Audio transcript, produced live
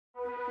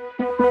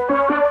Alright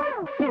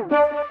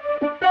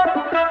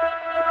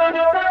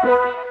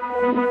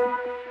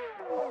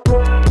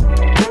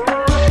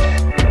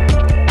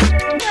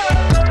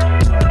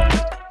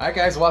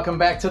guys, welcome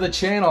back to the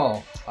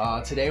channel.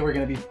 Today we're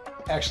going to be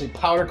actually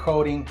powder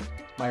coating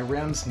my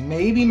rims,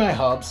 maybe my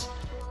hubs.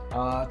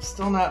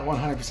 Still not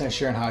 100%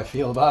 sure on how I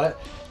feel about it.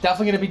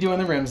 Definitely going to be doing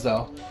the rims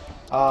though.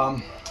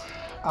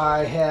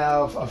 I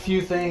have a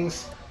few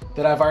things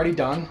that I've already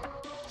done.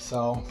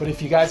 But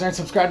if you guys aren't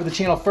subscribed to the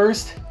channel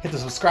first, hit the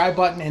subscribe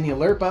button and the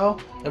alert bell.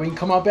 Then we can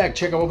come on back,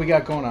 check out what we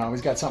got going on.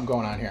 We've got something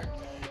going on here.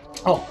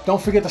 Oh,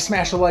 don't forget to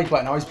smash the like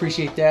button. I always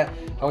appreciate that.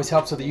 It always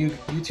helps with the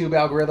YouTube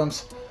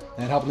algorithms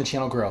and helping the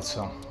channel grow.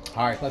 So,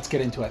 all right, let's get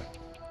into it.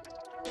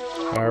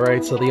 All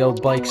right, so the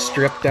old bike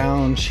stripped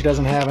down. She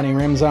doesn't have any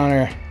rims on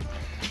her.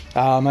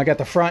 I got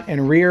the front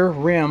and rear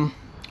rim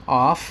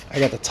off. I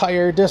got the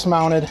tire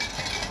dismounted.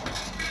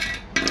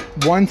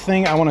 One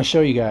thing I want to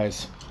show you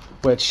guys,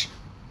 which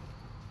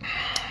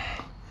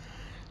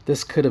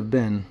this could have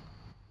been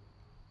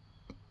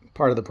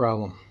part of the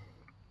problem.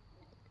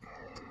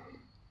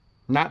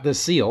 Not this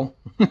seal.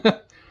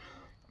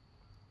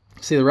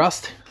 See the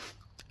rust?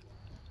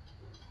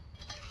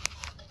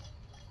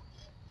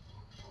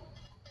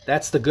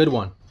 That's the good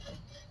one.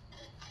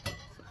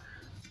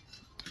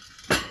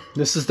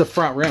 This is the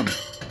front rim.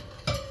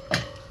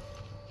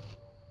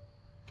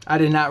 I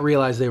did not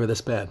realize they were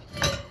this bad.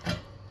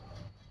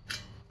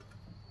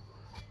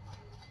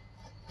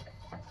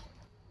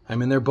 I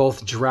mean, they're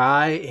both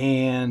dry,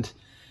 and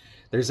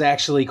there's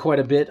actually quite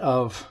a bit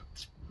of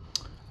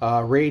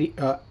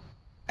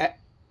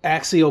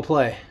axial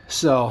play.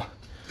 So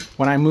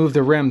when I move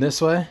the rim this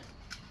way,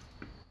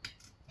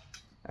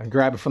 I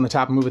grab it from the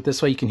top and move it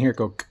this way, you can hear it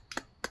go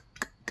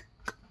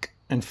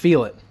and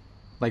feel it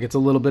like it's a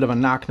little bit of a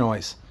knock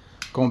noise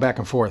going back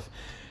and forth.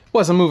 It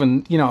wasn't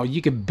moving, you know,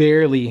 you could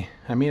barely,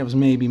 I mean, it was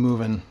maybe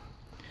moving.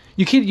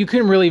 You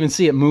couldn't really even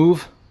see it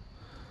move.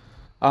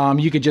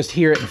 You could just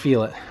hear it and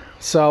feel it.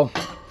 So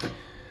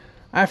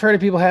I've heard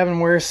of people having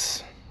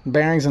worse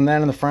bearings than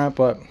that in the front,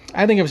 but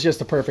I think it was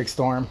just a perfect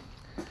storm.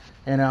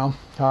 You know,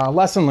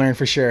 lesson learned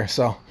for sure.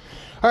 So, all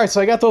right,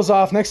 so I got those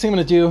off. Next thing I'm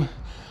gonna do,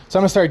 so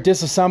I'm gonna start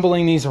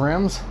disassembling these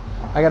rims.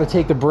 I gotta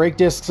take the brake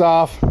discs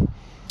off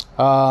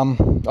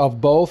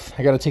of both.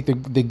 I gotta take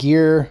the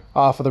gear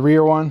off of the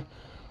rear one,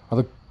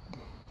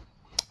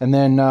 and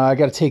then I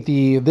gotta take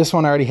this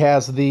one already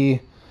has the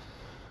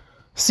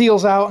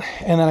seals out,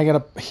 and then I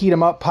gotta heat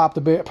them up, pop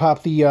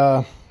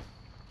the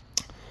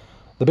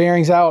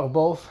bearings out of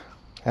both,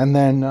 and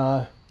then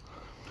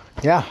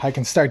yeah, I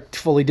can start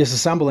fully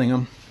disassembling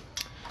them.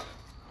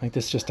 Like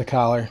this, just a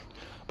collar.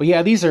 But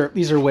yeah, these are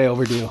way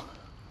overdue.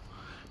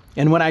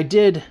 And when I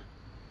did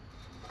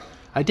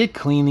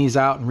clean these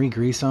out and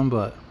re-grease them,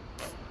 but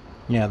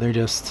yeah, they're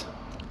just,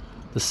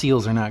 the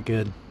seals are not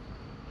good.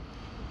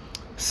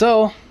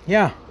 So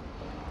yeah,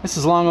 this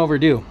is long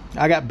overdue.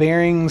 I got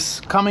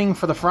bearings coming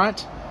for the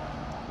front,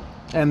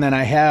 and then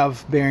I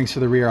have bearings for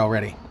the rear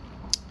already,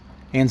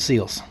 and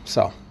seals.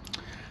 So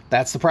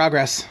that's the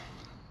progress.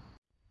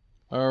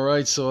 All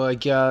right, so I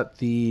got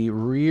the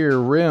rear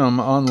rim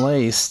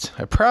unlaced.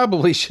 I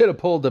probably should have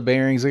pulled the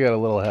bearings. I got a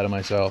little ahead of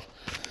myself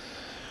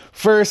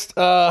first,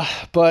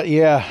 but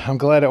yeah, I'm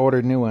glad I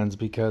ordered new ones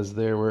because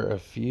there were a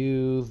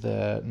few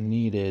that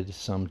needed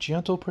some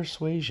gentle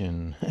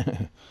persuasion.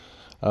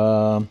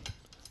 But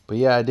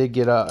yeah, I did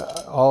get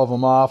all of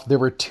them off. There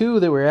were two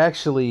that were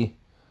actually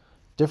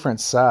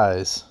different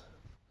size.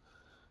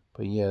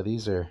 But yeah,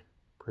 these are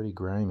pretty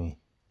grimy.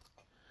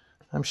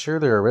 I'm sure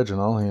they're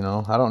original, you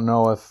know. I don't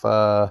know if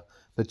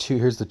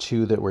here's the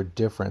two that were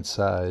different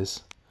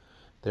size.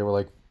 They were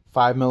like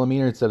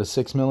 5mm instead of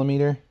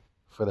 6mm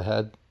for the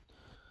head.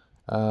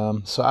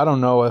 So I don't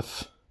know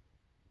if,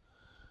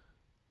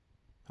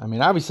 I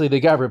mean, obviously they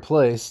got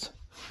replaced.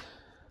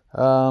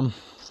 So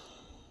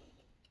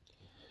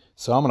I'm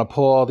going to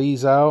pull all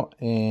these out,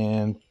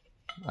 and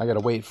I got to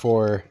wait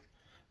for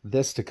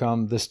this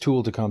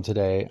tool to come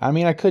today. I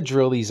mean, I could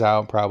drill these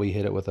out, probably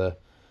hit it with a,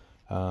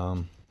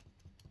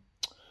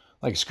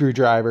 like a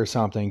screwdriver or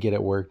something, get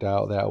it worked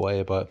out that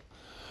way, but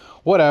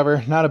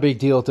whatever, not a big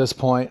deal at this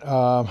point.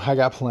 I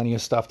got plenty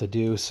of stuff to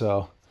do,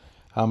 so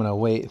I'm gonna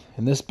wait.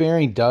 And this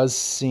bearing does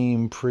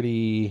seem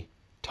pretty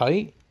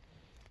tight.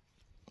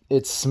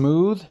 It's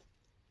smooth,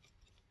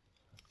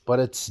 but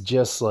it's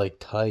just like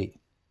tight.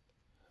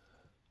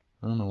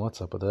 I don't know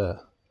what's up with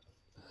that,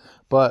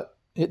 but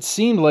it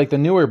seemed like the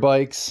newer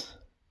bikes,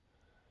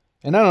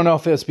 and I don't know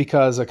if it's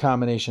because a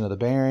combination of the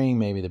bearing,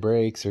 maybe the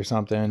brakes or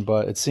something,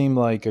 but it seemed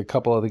like a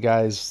couple of the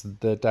guys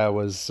that I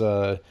was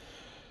kind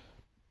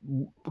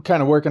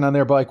of working on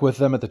their bike with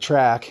them at the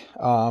track,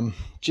 I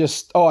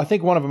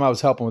think one of them I was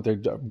helping with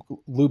their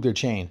lube their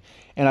chain,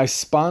 and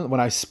when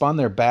I spun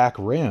their back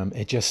rim,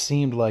 it just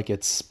seemed like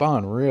it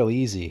spun real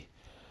easy.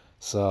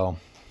 So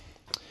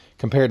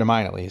compared to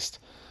mine at least.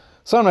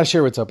 So I'm not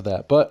sure what's up with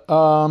that, but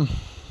a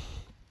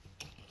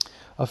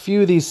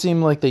few of these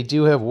seem like they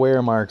do have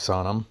wear marks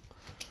on them.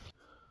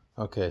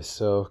 Okay,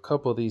 so a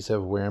couple of these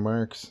have wear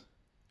marks.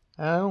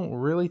 I don't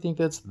really think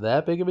that's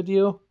that big of a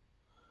deal.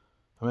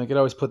 I mean, I could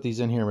always put these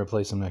in here and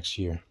replace them next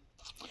year.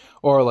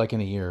 Or like in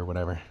a year or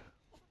whatever.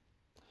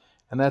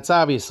 And that's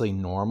obviously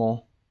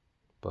normal.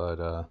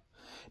 But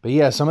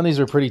yeah, some of these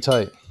are pretty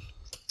tight.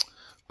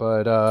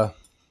 But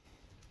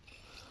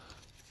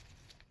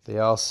they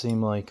all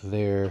seem like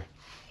they're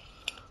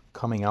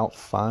coming out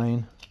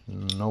fine.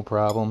 No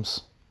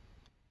problems.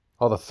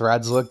 All the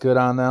threads look good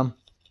on them.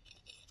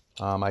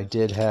 I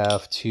did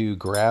have to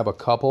grab a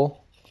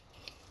couple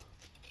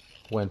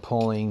when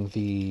pulling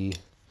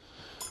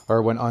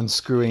when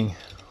unscrewing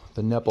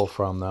the nipple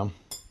from them.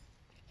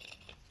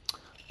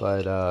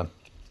 But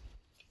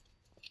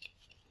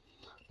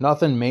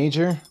nothing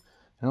major.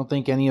 I don't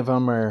think any of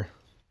them are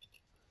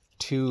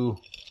too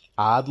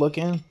odd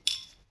looking.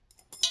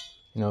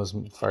 You know, as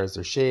far as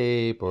their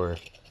shape or,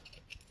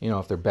 you know,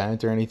 if they're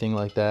bent or anything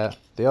like that.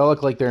 They all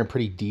look like they're in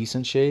pretty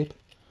decent shape.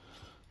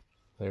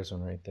 There's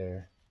one right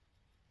there.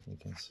 You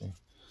can see.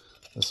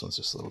 This one's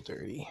just a little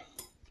dirty.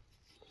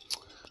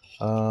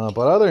 But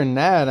other than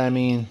that, I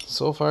mean,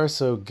 so far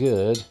so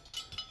good.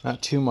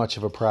 Not too much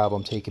of a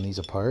problem taking these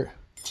apart.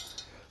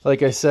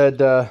 Like I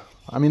said, I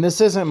mean,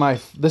 this is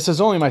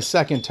only my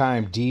second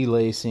time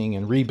delacing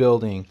and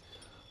rebuilding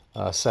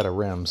a set of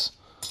rims.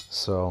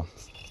 So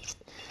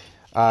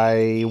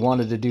I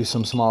wanted to do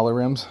some smaller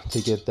rims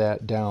to get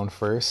that down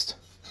first.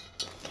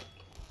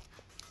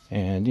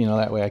 And, you know,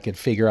 that way I could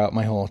figure out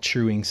my whole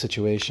truing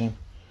situation.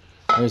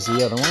 There's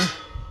the other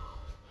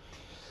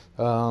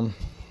one.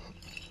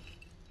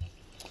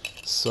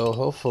 So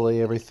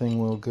hopefully everything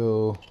will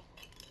go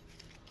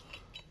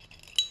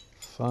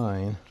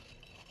fine.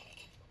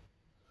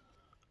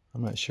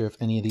 I'm not sure if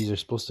any of these are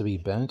supposed to be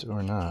bent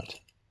or not.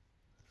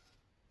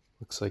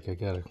 Looks like I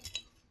got a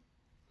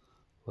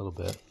little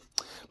bit.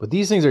 But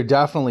these things are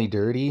definitely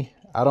dirty.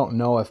 I don't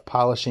know if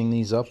polishing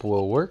these up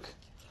will work.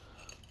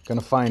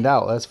 Gonna find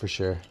out, that's for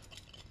sure.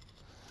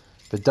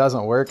 If it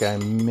doesn't work, I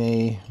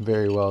may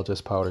very well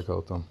just powder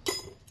coat them.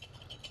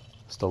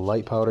 Just a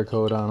light powder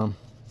coat on them.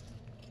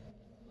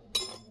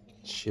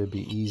 Should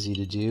be easy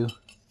to do.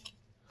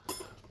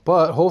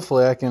 But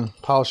hopefully I can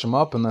polish them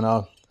up, and then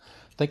I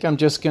think I'm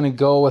just gonna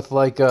go with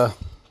like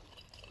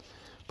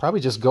probably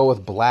just go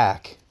with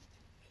black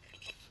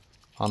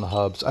on the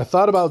hubs. I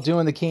thought about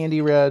doing the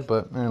candy red,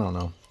 but I don't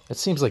know. It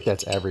seems like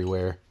that's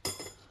everywhere.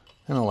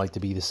 I don't like to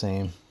be the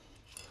same.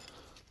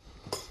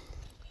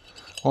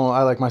 Well,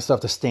 I like my stuff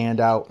to stand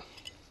out,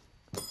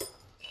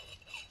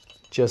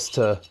 just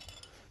to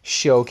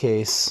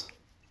showcase,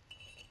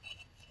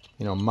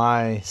 you know,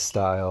 my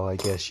style, I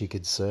guess you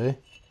could say.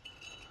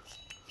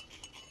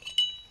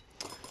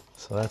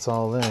 So that's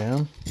all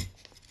them.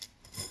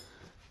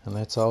 And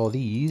that's all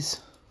these.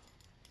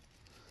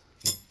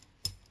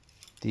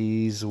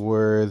 These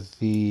were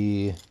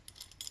the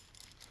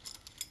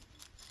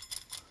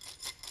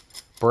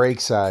brake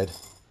side.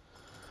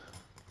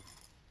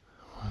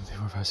 1, 2,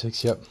 4, 5,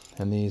 6, yep.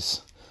 And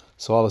these,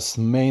 so all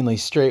the mainly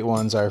straight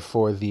ones are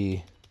for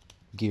the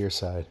gear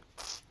side.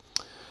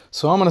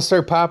 So I'm gonna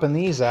start popping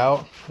these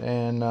out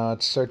and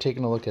start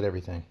taking a look at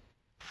everything.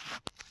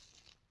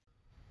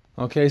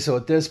 Okay, so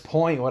at this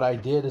point what I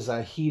did is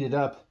I heated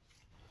up,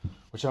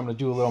 which I'm gonna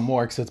do a little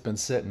more because it's been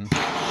sitting.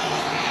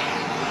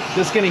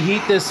 Just gonna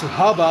heat this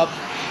hub up,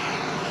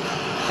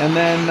 and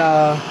then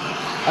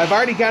I've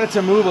already got it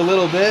to move a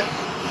little bit.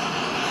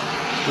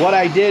 What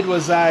I did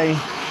was I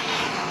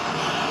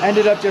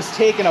ended up just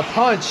taking a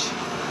punch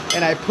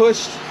and I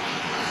pushed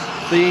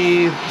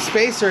the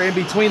spacer in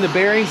between the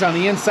bearings on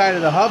the inside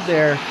of the hub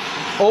there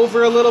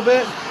over a little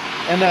bit,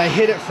 and then I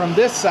hit it from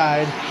this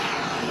side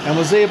and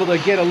was able to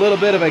get a little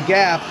bit of a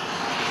gap,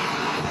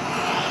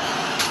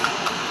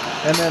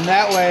 and then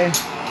that way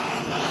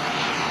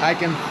I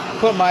can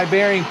put my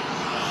bearing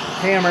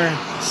hammer,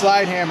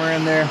 slide hammer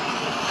in there,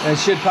 and it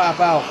should pop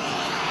out.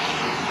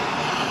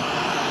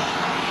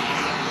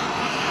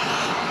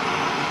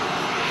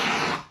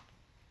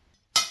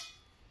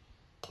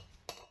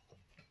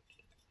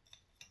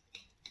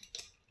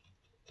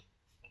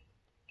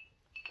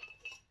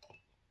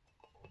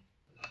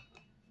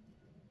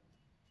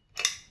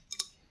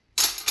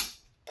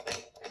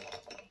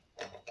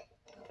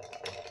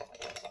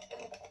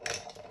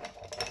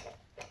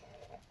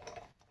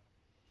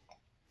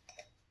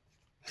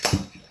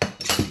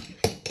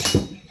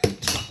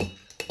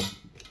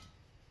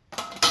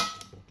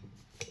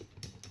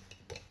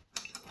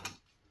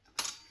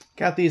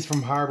 Got these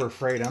from Harbor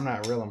Freight. I'm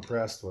not real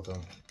impressed with them,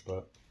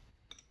 but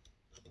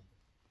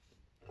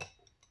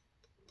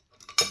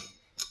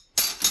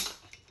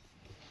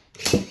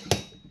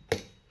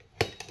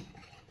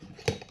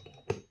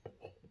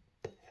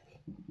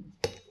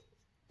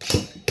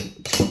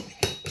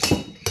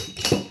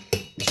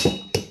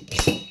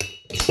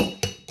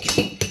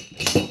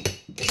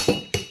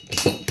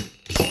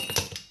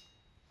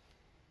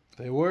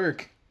they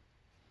work.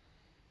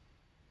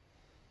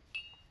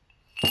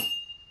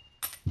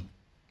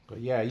 But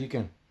yeah, you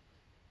can,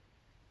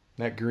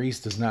 that grease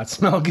does not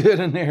smell good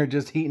in there,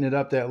 just heating it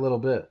up that little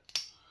bit.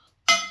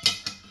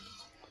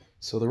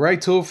 So the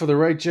right tool for the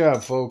right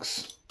job,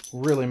 folks,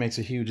 really makes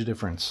a huge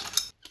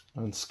difference.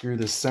 Unscrew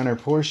this center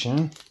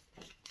portion.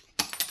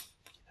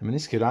 I mean,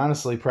 this could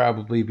honestly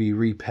probably be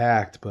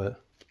repacked,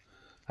 but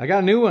I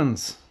got new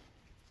ones.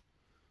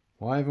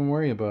 Why even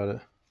worry about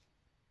it?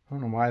 I don't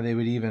know why they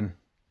would even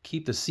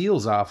keep the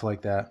seals off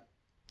like that.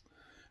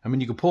 I mean,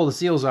 you could pull the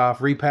seals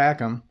off, repack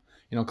them,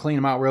 you know, clean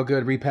them out real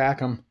good, repack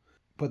them,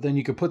 but then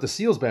you could put the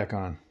seals back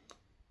on.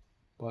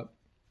 But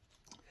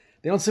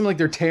they don't seem like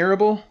they're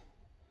terrible.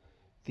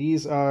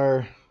 These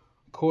are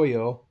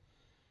Koyo,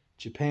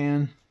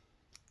 Japan,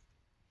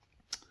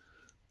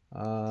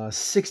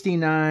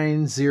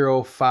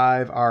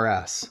 6905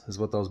 RS is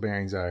what those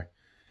bearings are,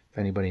 if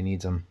anybody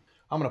needs them.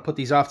 I'm going to put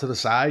these off to the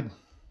side.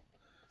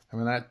 I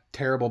mean, that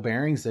terrible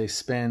bearings, they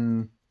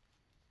spin,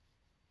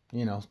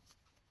 you know,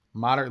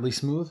 moderately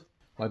smooth.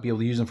 Might be able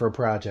to use them for a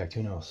project,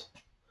 who knows.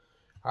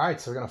 All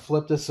right, so we're going to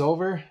flip this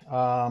over.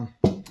 I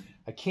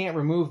can't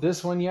remove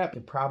this one yet.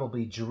 I'd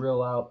probably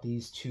drill out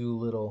these two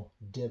little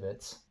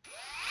divots.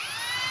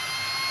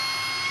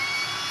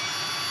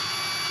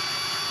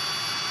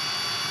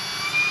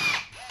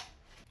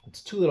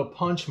 It's two little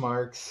punch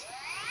marks.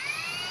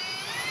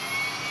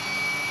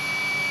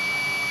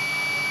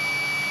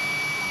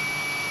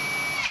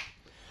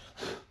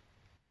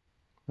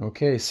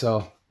 Okay,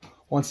 so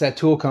once that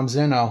tool comes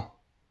in, I'll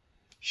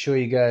show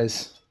you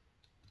guys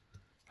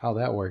how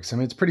that works. I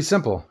mean, it's pretty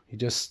simple. You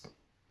just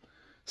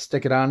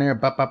stick it on there,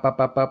 bop, bop, bop,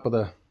 bop, bop, with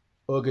a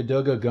Ooga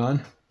Dooga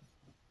gun,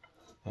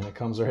 and it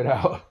comes right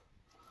out.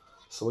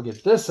 So we'll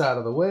get this out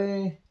of the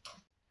way.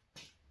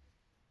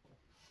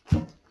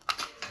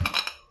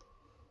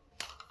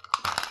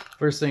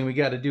 First thing we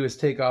got to do is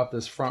take off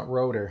this front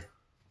rotor.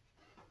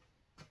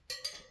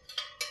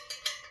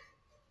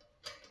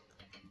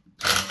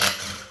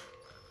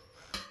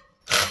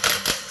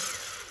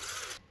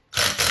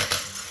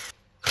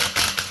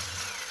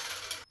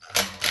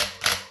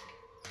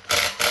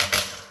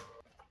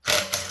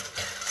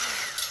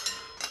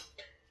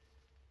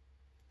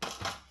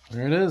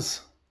 There it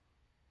is.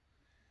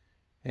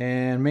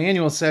 And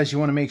manual says you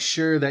want to make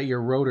sure that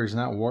your rotor is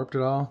not warped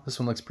at all. This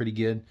one looks pretty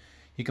good.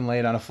 You can lay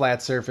it on a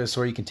flat surface,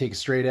 or you can take a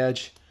straight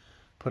edge,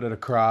 put it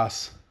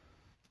across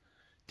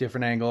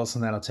different angles,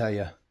 and that'll tell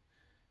you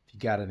if you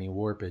got any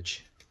warpage.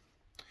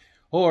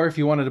 Or if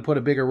you wanted to put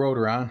a bigger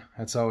rotor on,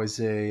 that's always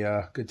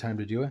a good time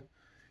to do it.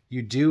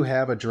 You do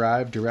have a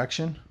drive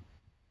direction,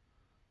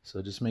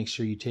 so just make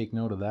sure you take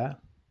note of that.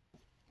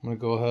 I'm going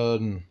to go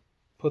ahead and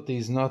put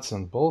these nuts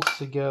and bolts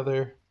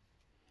together.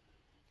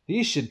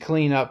 These should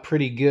clean up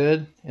pretty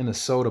good in the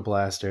soda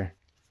blaster.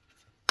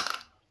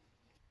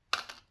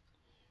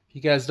 If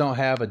you guys don't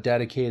have a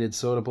dedicated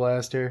soda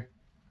blaster,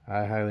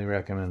 I highly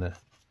recommend it.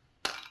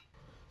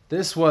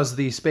 This was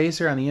the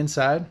spacer on the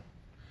inside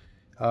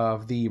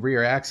of the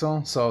rear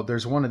axle. So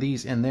there's one of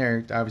these in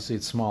there. Obviously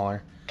it's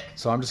smaller.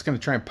 So I'm just going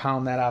to try and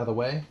pound that out of the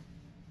way.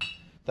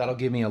 That'll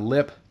give me a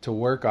lip to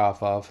work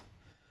off of.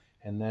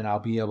 And then I'll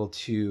be able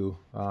to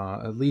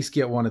at least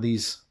get one of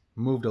these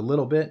moved a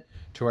little bit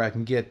to where I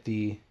can get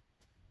the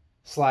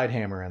slide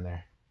hammer in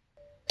there.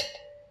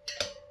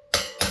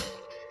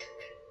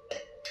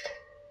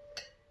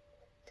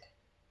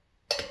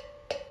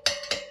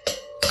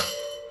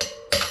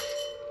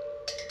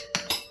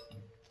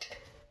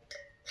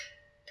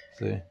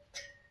 See?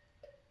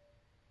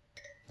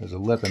 There's a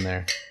lip in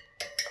there.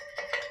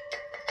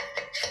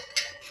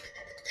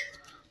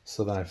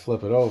 So then I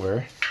flip it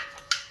over.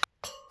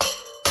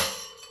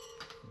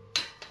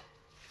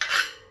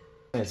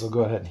 Okay, so we'll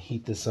go ahead and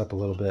heat this up a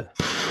little bit.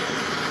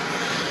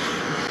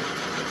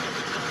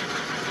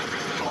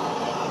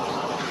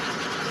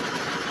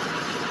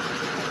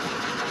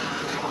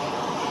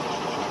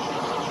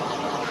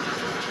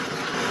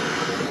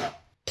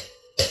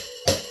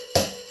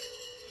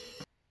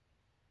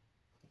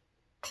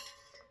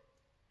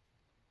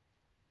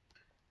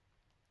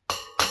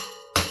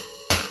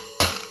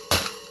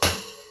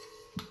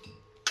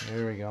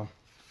 There we go.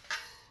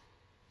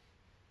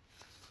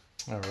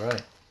 All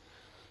right.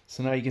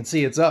 So now you can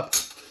see it's up.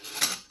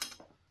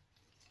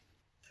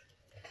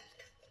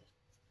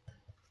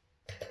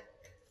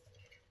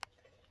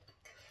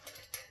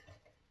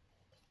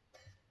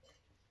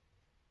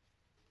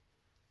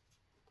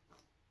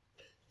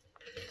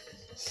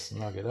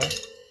 Snug it up.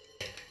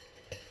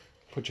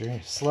 Put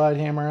your slide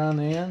hammer on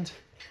the end.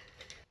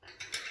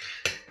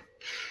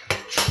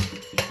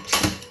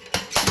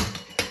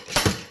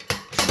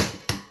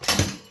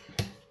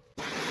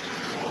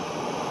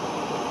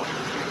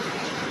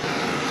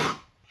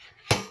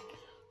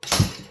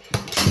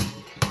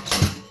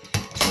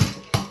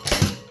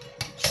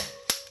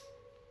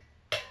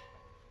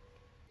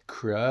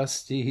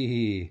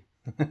 Crusty.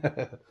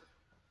 Yeah,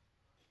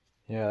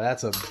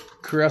 that's a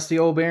crusty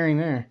old bearing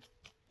there.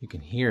 You can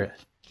hear it.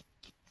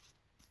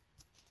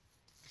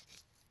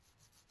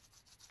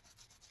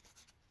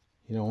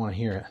 You don't want to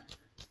hear it.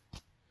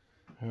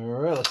 All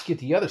right, let's get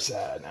the other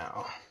side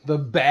now. The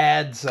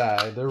bad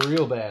side, the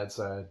real bad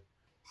side.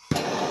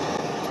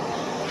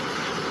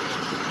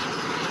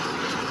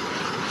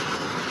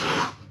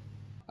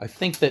 I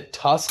think that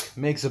Tusk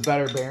makes a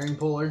better bearing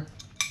puller.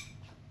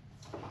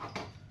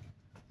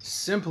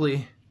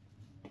 Simply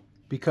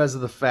because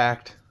of the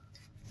fact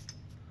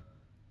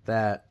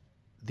that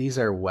these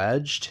are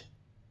wedged,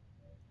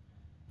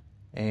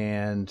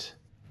 and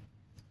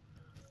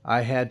I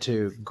had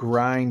to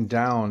grind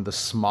down the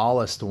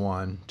smallest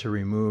one to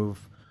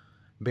remove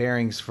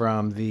bearings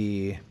from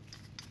the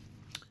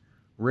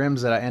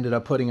rims that I ended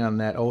up putting on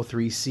that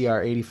 03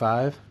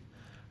 CR85.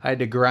 I had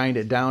to grind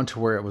it down to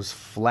where it was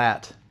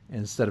flat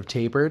instead of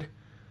tapered,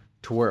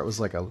 to where it was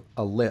like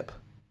a lip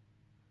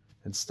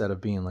instead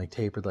of being like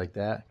tapered like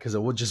that, because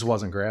it just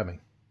wasn't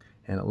grabbing.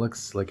 And it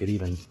looks like it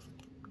even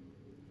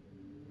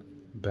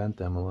bent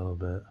them a little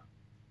bit.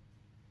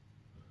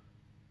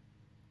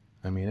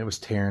 I mean, it was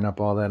tearing up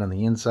all that on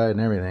the inside and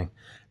everything.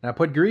 And I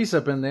put grease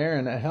up in there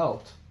and that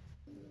helped.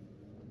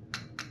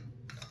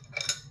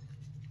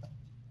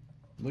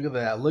 Look at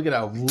that. Look at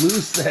how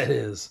loose that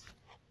is.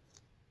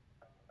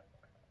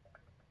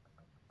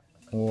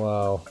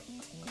 Wow.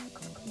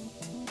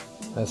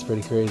 That's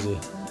pretty crazy.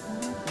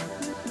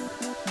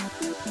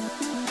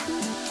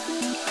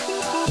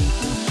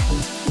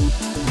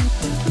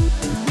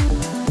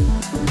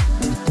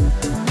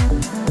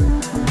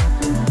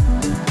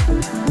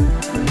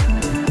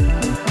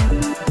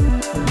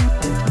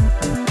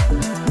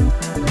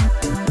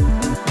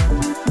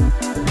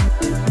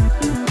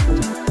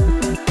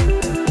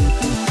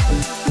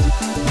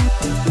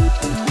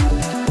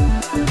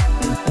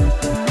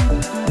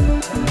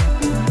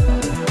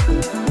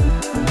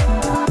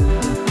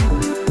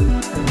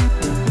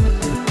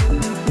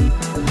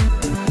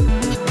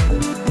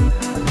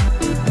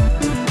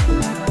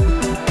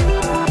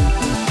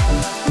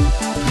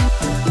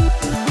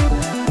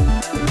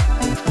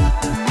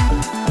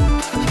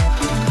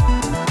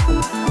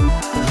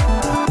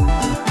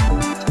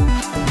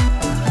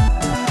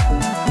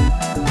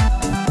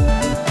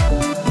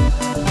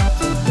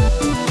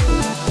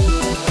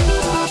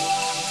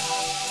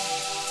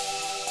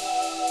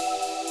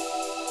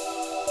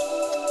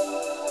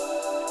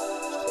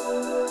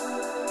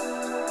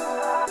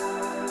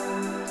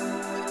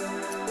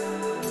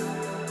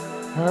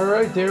 All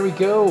right, there we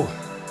go.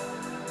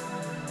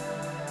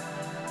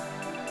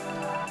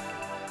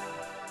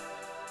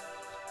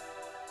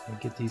 So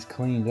get these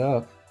cleaned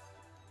up.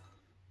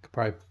 Could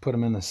probably put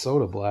them in the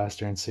soda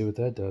blaster and see what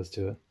that does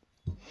to it.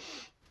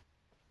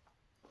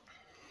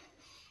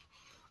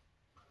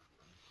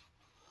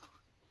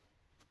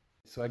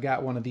 So I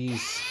got one of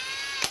these.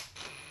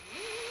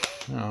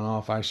 I don't know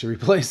if I should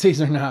replace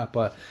these or not,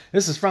 but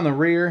this is from the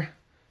rear.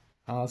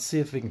 Let's see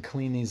if we can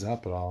clean these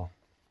up at all.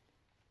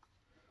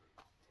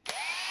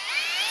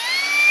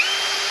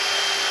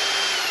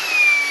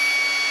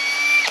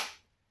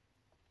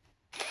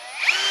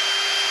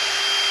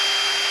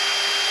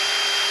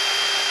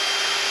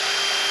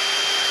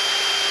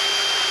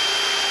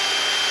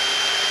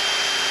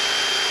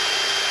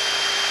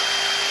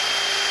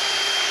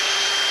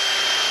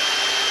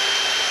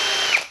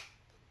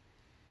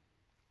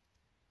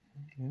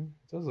 Yeah,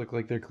 it does look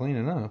like they're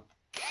cleaning up.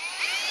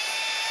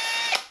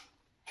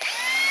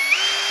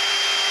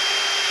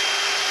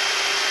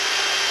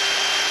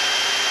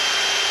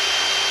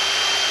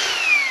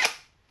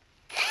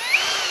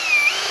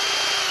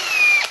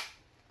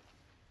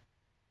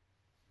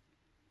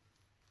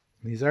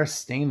 These are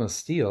stainless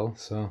steel,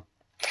 so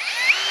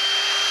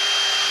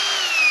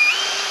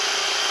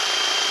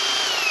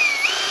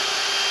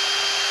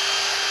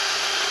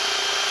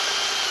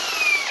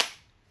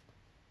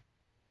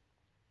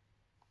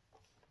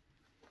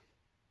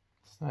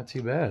it's not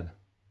too bad.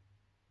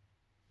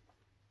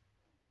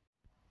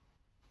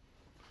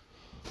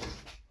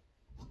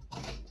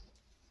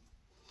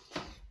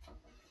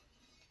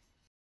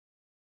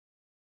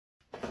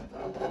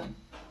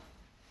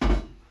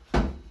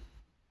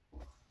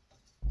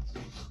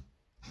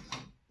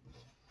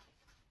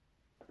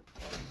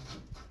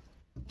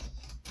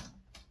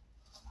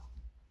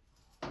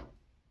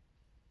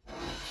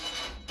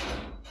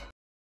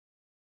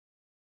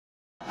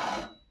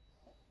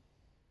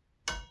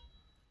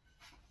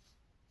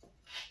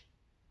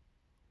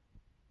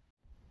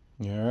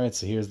 Alright,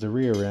 so here's the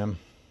rear rim.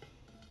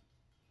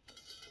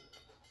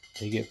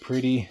 They get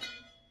pretty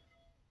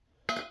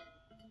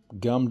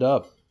gummed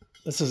up.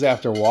 This is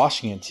after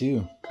washing it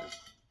too.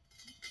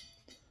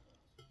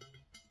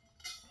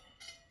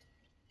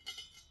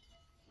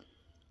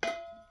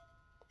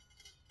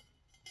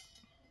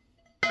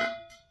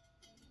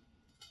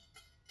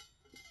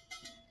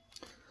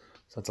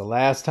 So that's the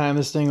last time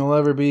this thing will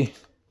ever be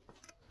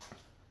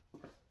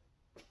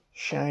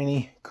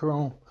shiny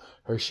chrome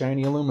or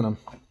shiny aluminum.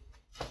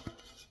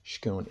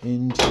 Just going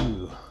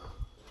into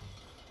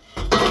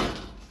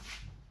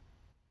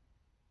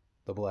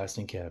the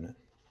blasting cabinet.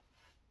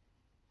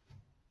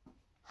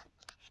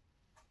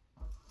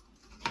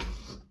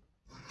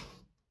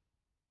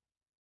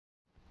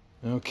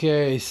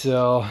 Okay,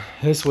 so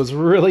this was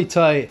really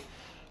tight.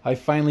 I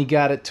finally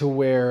got it to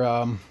where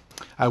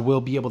I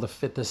will be able to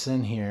fit this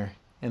in here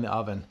in the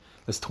oven,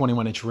 this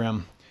 21-inch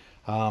rim.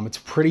 It's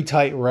pretty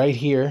tight right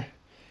here,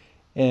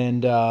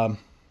 and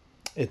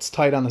it's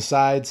tight on the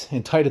sides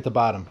and tight at the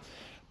bottom.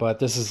 But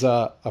this is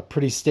a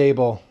pretty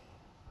stable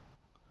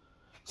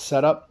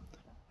setup,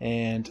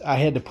 And I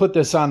had to put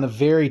this on the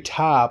very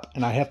top,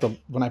 and I have to,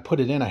 when I put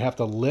it in, I have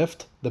to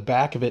lift the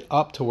back of it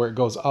up to where it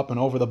goes up and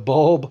over the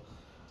bulb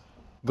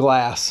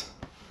glass,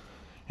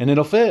 and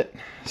it'll fit.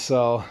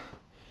 So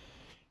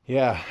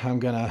yeah, I'm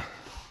gonna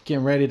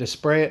get ready to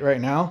spray it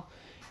right now,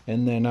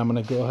 and then I'm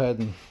gonna go ahead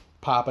and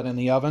pop it in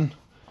the oven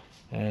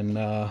and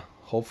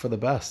hope for the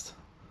best.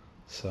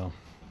 So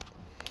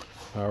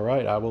all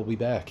right, I will be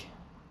back.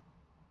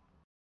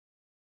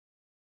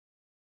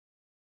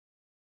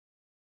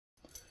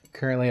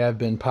 Currently I've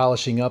been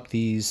polishing up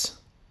these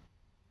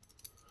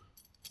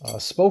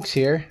spokes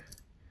here,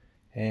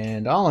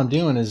 and all I'm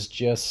doing is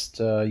just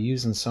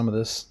using some of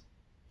this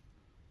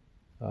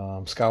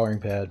scouring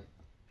pad,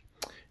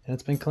 and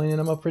it's been cleaning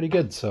them up pretty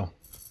good. So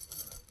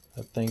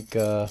I think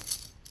that'll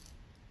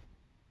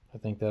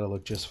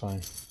look just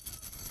fine.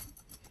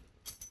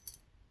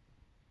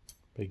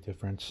 Big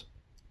difference.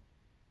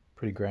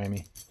 Pretty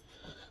grimy.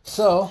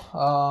 So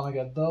I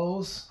got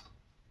those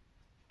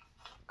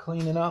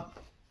cleaning up.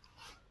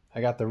 I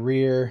got the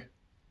rear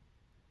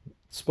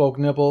spoke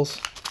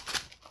nipples,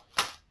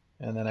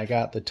 and then I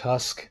got the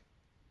tusk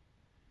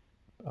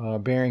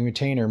bearing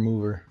retainer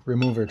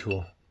remover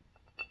tool,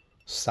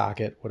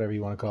 socket, whatever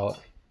you want to call it.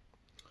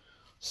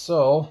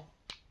 So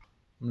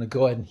I'm going to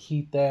go ahead and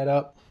heat that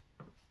up.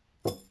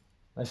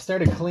 I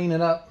started cleaning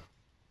up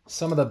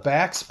some of the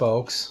back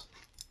spokes,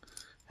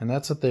 and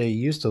that's what they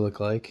used to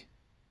look like.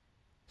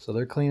 So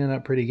they're cleaning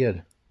up pretty good.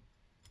 I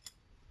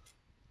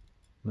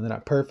mean, they're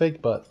not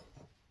perfect, but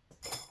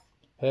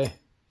hey,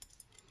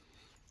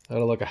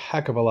 that'll look a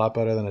heck of a lot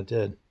better than it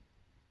did.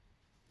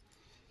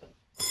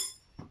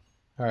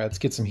 All right, let's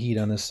get some heat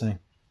on this thing.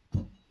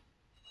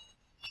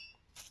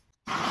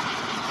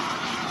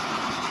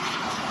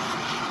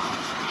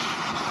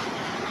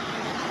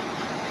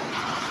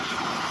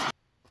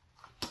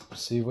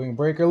 See if we can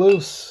break her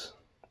loose.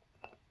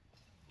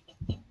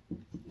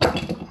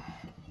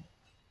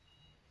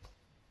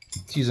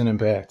 Let's use an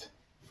impact.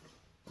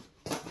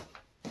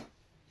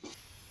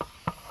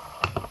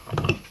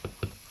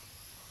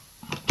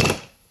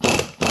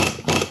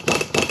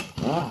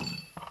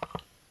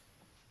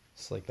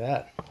 Just like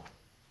that.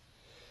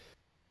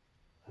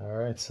 All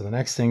right, so the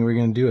next thing we're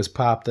going to do is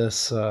pop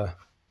this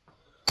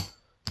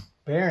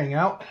bearing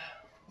out.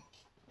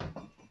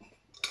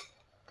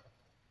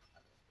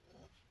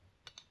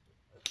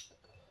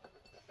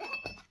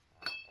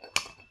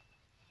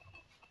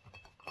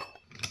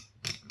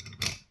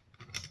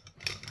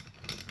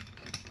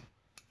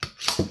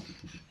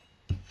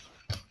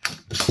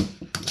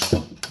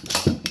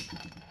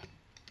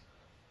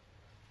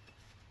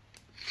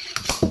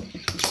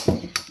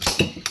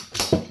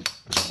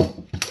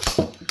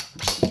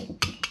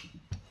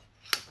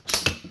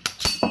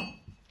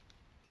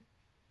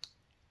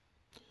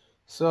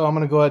 So I'm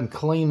going to go ahead and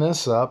clean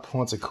this up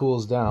once it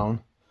cools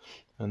down,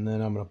 and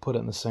then I'm going to put it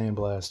in the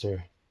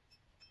sandblaster.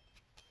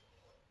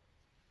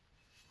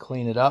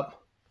 Clean it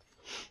up,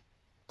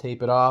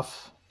 tape it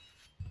off,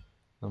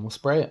 then we'll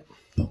spray it.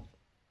 All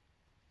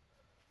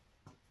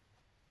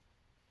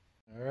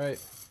right,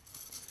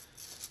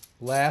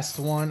 last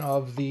one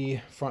of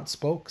the front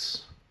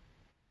spokes.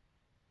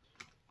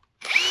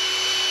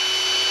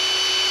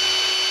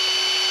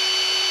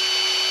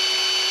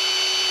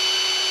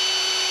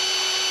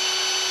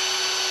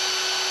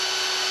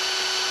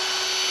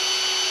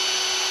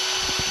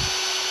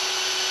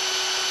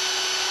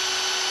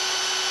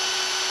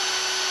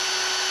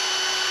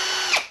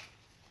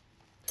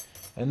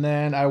 And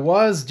then I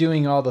was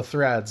doing all the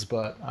threads,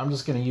 but I'm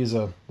just going to use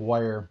a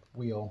wire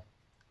wheel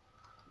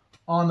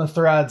on the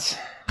threads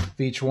of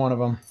each one of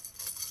them.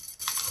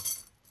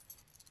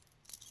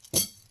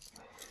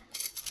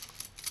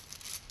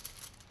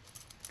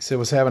 So I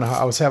was having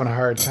a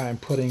hard time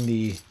putting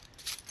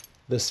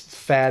this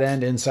fat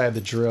end inside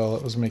the drill.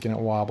 It was making it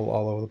wobble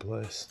all over the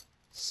place.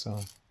 So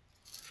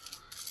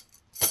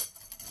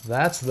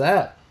that's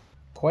that.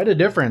 Quite a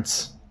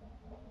difference.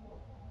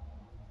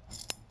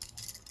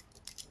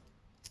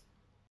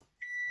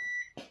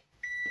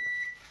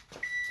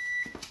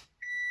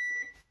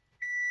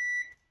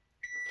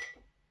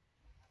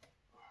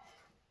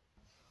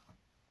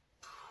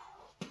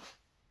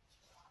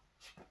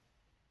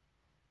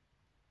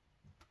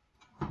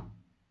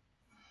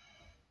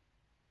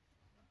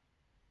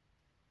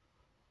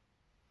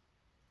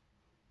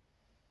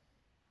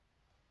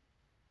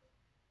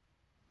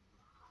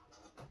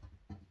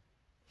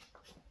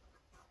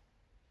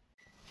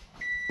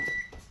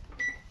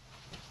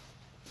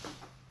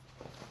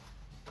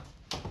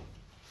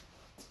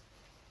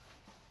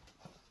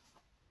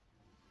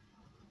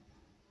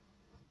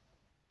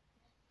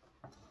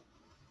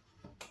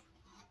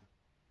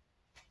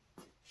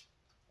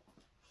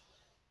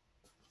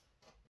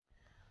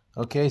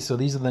 Okay, so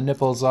these are the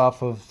nipples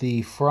off of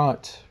the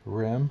front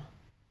rim.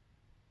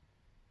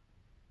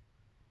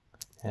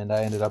 And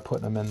I ended up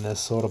putting them in this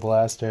soda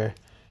blaster,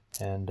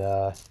 and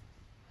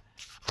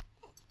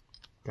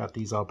got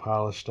these all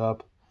polished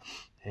up.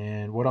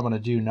 And what I'm going to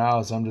do now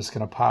is I'm just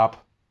going to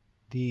pop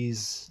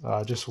these,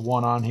 just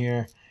one on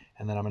here,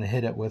 and then I'm going to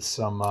hit it with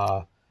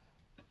some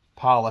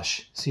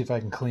polish, see if I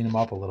can clean them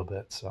up a little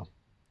bit. So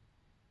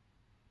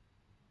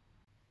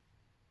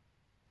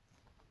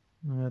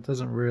it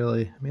doesn't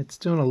really, I mean, it's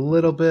doing a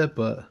little bit,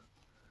 but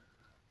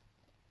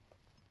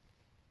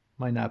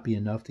might not be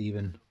enough to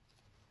even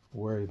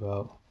worry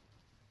about.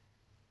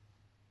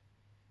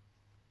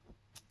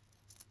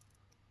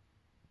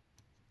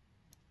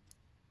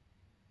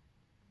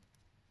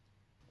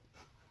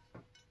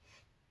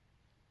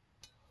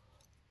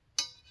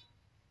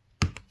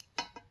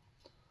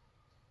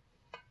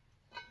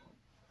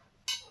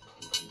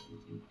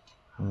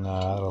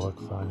 Nah, that'll look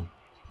fine.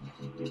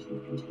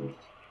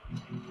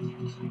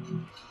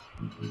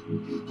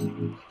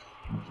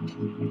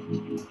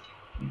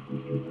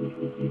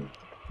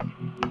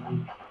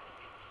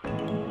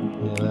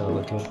 Yeah, that'll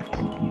look good.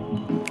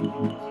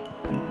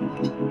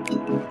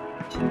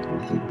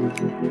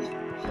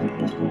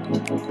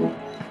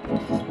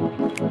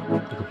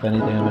 If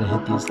anything, I'm going to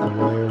hit these the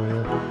wire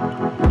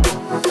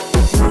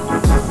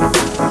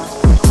with.